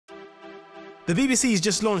The BBC's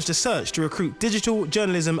just launched a search to recruit digital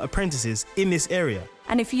journalism apprentices in this area.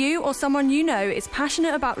 And if you or someone you know is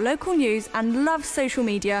passionate about local news and loves social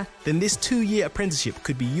media, then this 2-year apprenticeship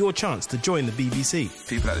could be your chance to join the BBC.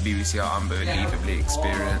 People at the BBC are unbelievably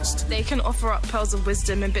experienced. They can offer up pearls of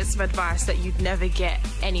wisdom and bits of advice that you'd never get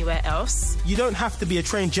anywhere else. You don't have to be a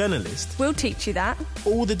trained journalist. we'll teach you that.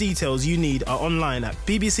 All the details you need are online at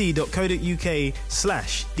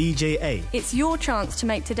bbc.co.uk/DJA. It's your chance to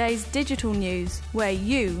make today's digital news where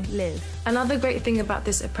you live. Another great thing about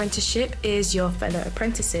this apprenticeship is your fellow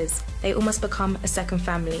apprentices. They almost become a second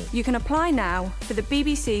family. You can apply now for the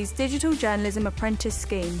BBC's Digital Journalism Apprentice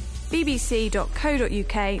Scheme,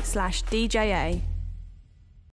 bbc.co.uk/DJA.